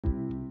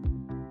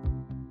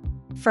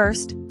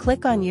First,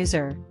 click on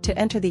User to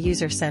enter the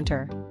user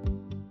center.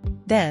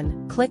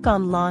 Then, click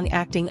on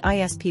Long-Acting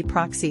ISP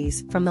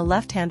Proxies from the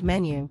left-hand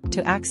menu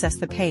to access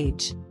the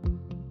page.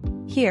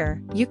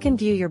 Here, you can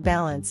view your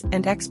balance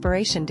and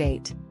expiration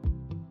date.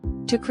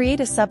 To create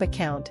a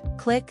sub-account,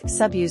 click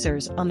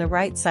Sub-Users on the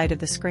right side of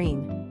the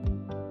screen.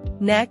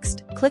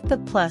 Next, click the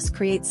plus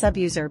Create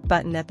Sub-User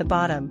button at the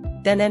bottom,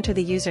 then enter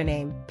the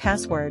username,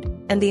 password,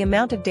 and the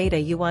amount of data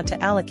you want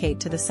to allocate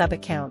to the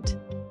sub-account.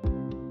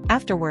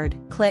 Afterward,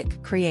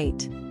 click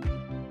Create.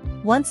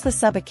 Once the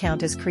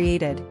sub-account is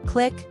created,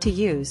 click To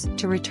Use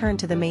to return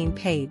to the main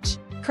page.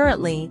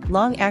 Currently,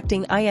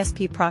 long-acting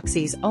ISP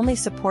proxies only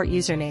support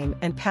username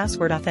and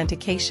password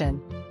authentication.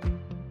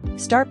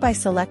 Start by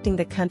selecting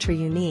the country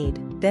you need,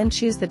 then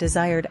choose the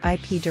desired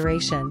IP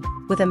duration,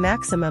 with a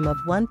maximum of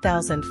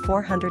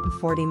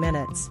 1,440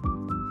 minutes.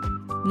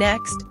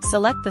 Next,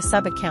 select the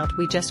sub-account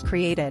we just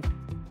created.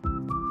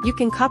 You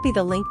can copy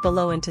the link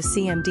below into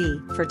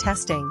CMD for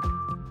testing.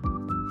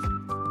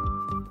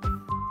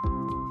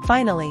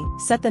 Finally,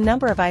 set the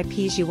number of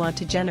IPs you want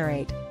to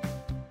generate.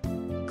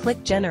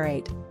 Click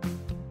Generate,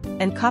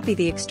 and copy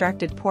the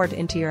extracted port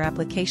into your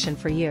application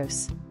for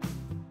use.